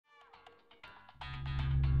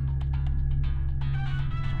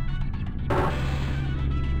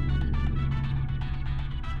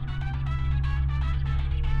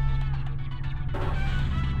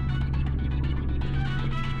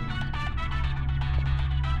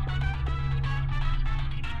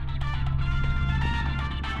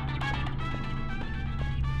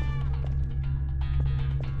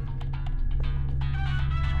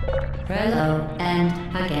Hello, and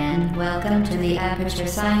again, welcome to the Aperture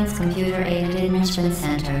Science Computer-Aided Enrichment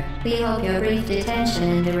Center. We hope your brief detention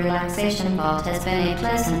in the relaxation vault has been a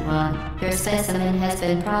pleasant one. Your specimen has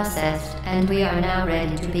been processed, and we are now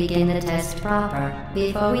ready to begin the test proper.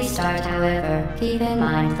 Before we start, however, keep in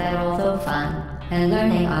mind that although fun and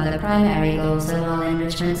learning are the primary goals of all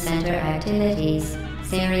Enrichment Center activities,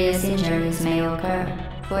 serious injuries may occur.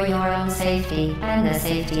 For your own safety and the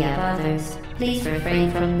safety of others, please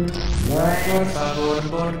refrain from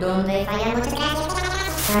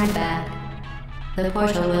Stand back. The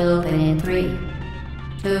portal will open in 3,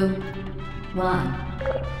 2, 1.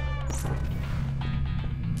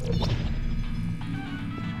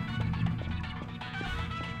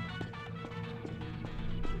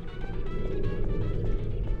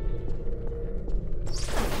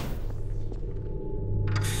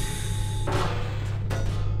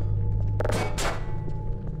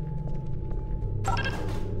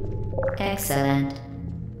 Excellent.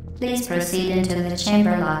 Please proceed into the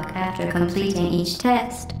chamber lock after completing each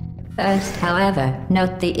test. First, however,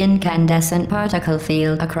 note the incandescent particle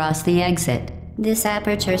field across the exit. This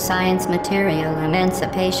Aperture Science Material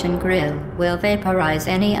Emancipation Grill will vaporize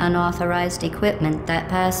any unauthorized equipment that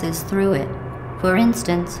passes through it. For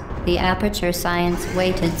instance, the Aperture Science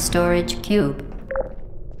Weighted Storage Cube.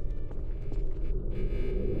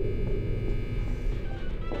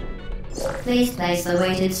 Please place the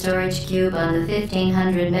weighted storage cube on the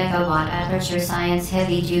 1500 megawatt Aperture Science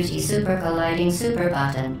Heavy Duty Super Colliding Super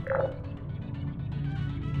Button.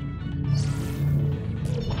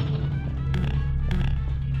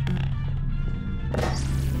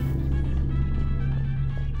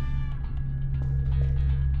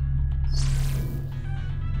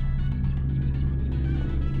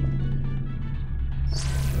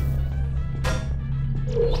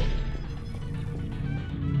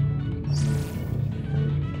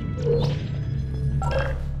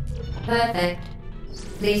 Perfect.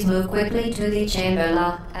 Please move quickly to the chamber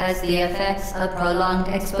lock, as the effects of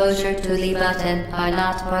prolonged exposure to the button are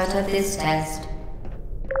not part of this test.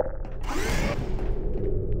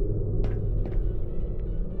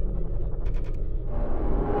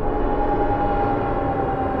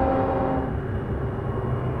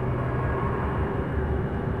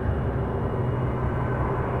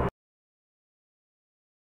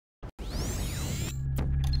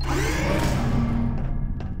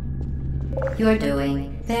 You're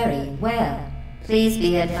doing very well. Please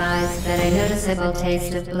be advised that a noticeable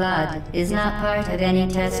taste of blood is not part of any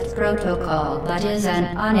test protocol, but is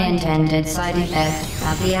an unintended side effect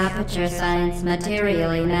of the Aperture Science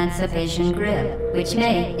Material Emancipation Grill, which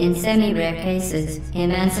may, in semi-rare cases,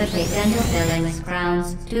 emancipate dental fillings,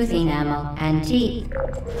 crowns, tooth enamel, and teeth.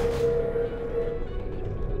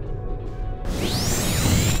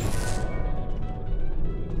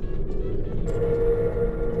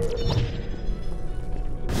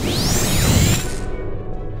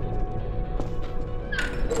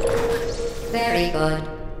 Very good.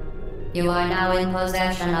 You are now in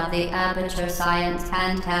possession of the Aperture Science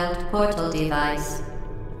handheld portal device.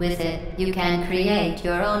 With it, you can create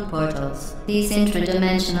your own portals. These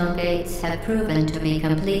intradimensional gates have proven to be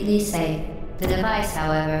completely safe. The device,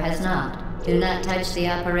 however, has not. Do not touch the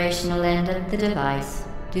operational end of the device.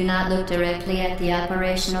 Do not look directly at the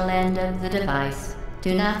operational end of the device.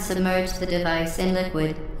 Do not submerge the device in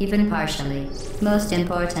liquid, even partially. Most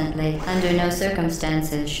importantly, under no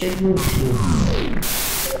circumstances should you...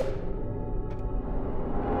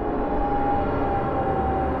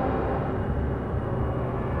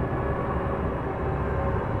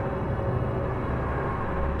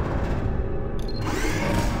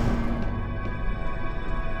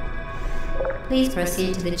 Please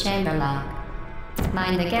proceed to the chamber lock.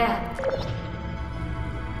 Mind the gap.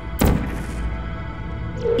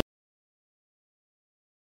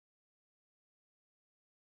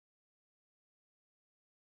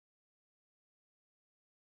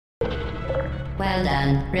 Well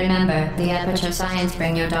done. Remember, the Aperture Science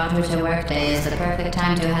Bring Your Daughter to Work Day is the perfect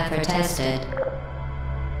time to have her tested.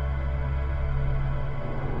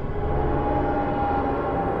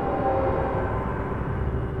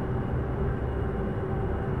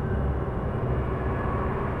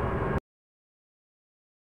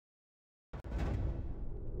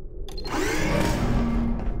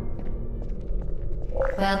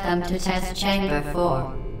 Welcome to Test Chamber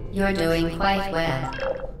 4. You're doing quite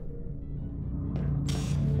well.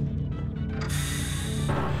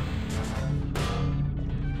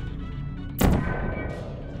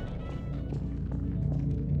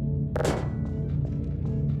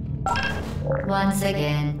 Once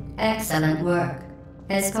again, excellent work.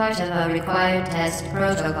 As part of a required test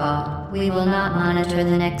protocol, we will not monitor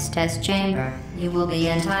the next test chamber. You will be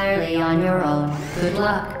entirely on your own. Good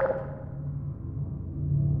luck.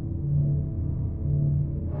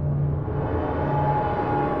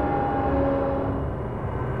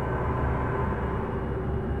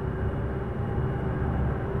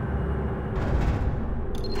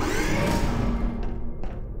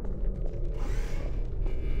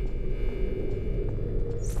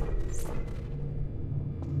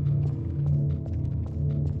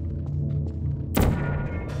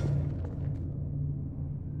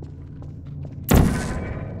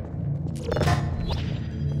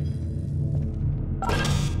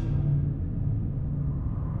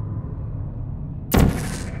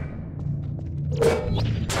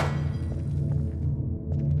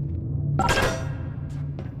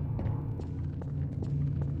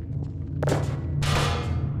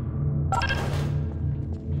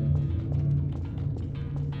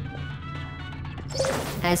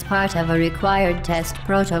 As part of a required test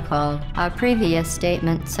protocol, our previous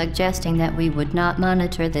statement suggesting that we would not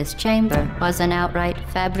monitor this chamber was an outright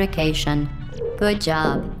fabrication. Good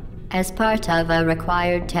job. As part of a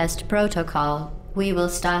required test protocol, we will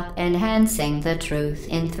stop enhancing the truth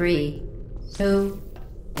in 3, 2,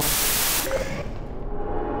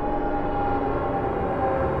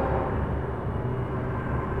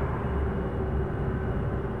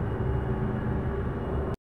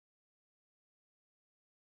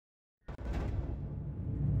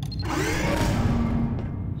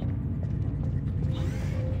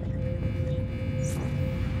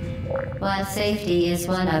 While safety is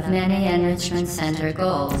one of many Enrichment Center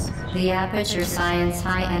goals, the Aperture Science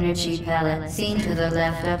high-energy pellet seen to the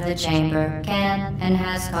left of the chamber can and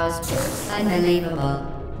has caused unbelievable.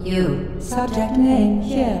 You. Subject name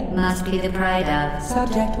here. Must be the pride of.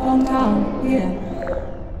 Subject hometown here.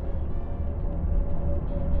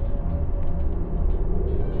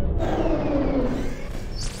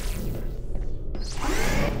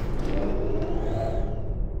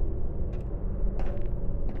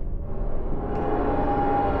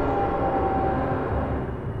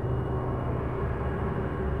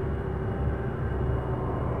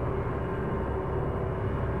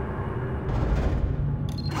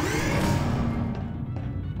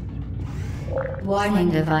 Warning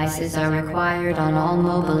devices are required on all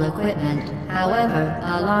mobile equipment. However,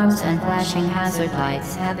 alarms and flashing hazard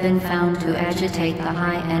lights have been found to agitate the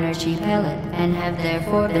high-energy pellet and have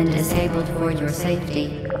therefore been disabled for your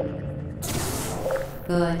safety.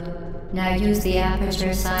 Good. Now use the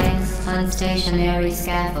Aperture Science unstationary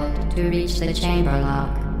scaffold to reach the chamber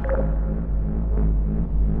lock.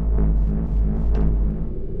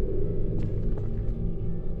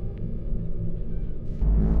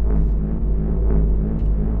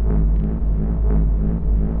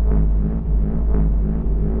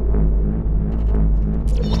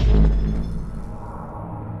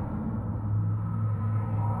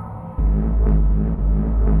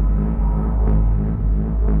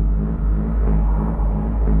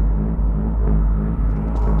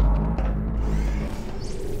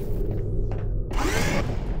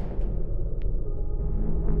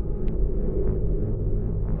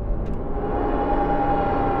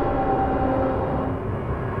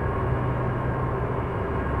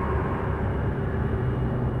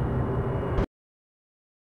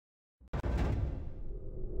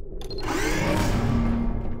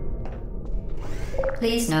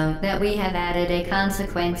 Please note that we have added a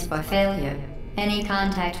consequence for failure. Any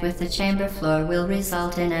contact with the chamber floor will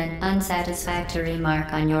result in an unsatisfactory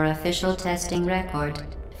mark on your official testing record,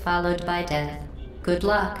 followed by death. Good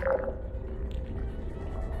luck.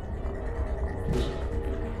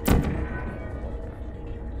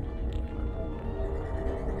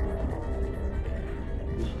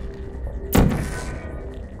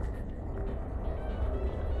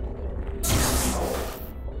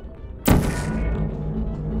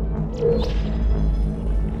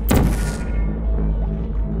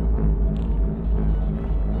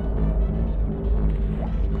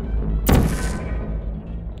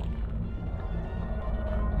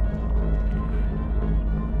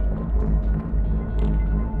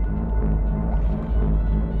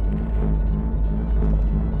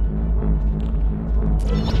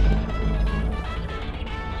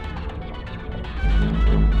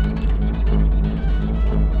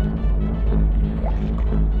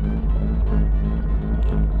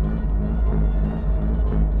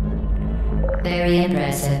 Very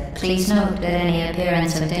impressive. Please note that any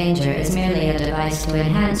appearance of danger is merely a device to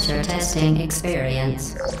enhance your testing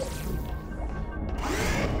experience.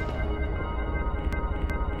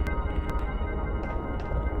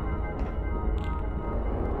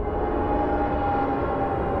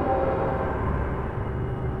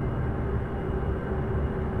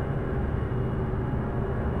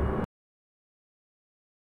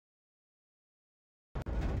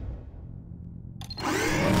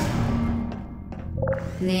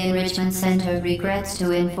 The Enrichment Center regrets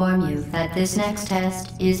to inform you that this next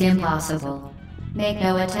test is impossible. Make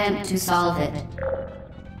no attempt to solve it.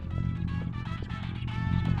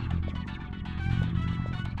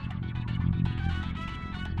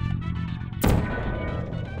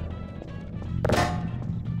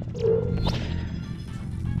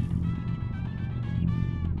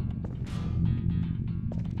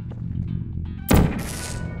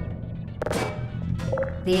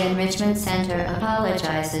 The Enrichment Center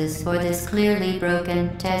apologizes for this clearly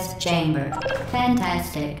broken test chamber.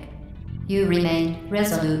 Fantastic. You remain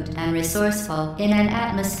resolute and resourceful in an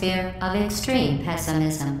atmosphere of extreme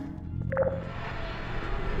pessimism.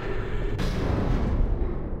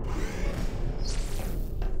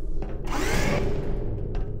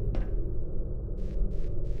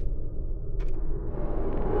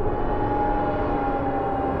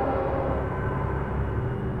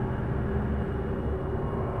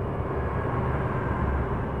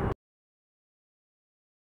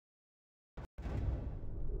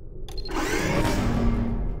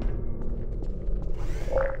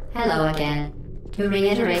 Hello again. To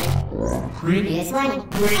reiterate, previous one.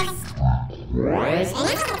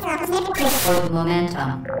 Hold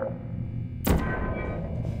momentum.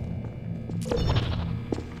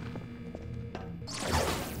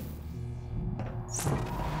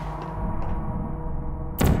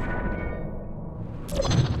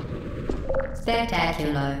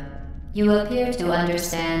 Spectacular. You appear to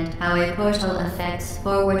understand how a portal affects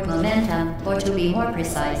forward momentum, or to be more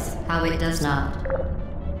precise, how it does not.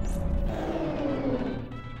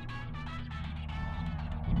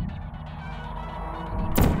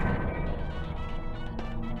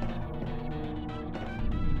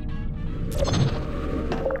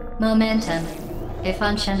 Momentum, a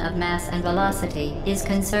function of mass and velocity, is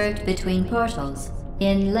conserved between portals.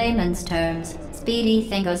 In layman's terms, speedy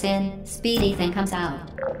thing goes in, speedy thing comes out.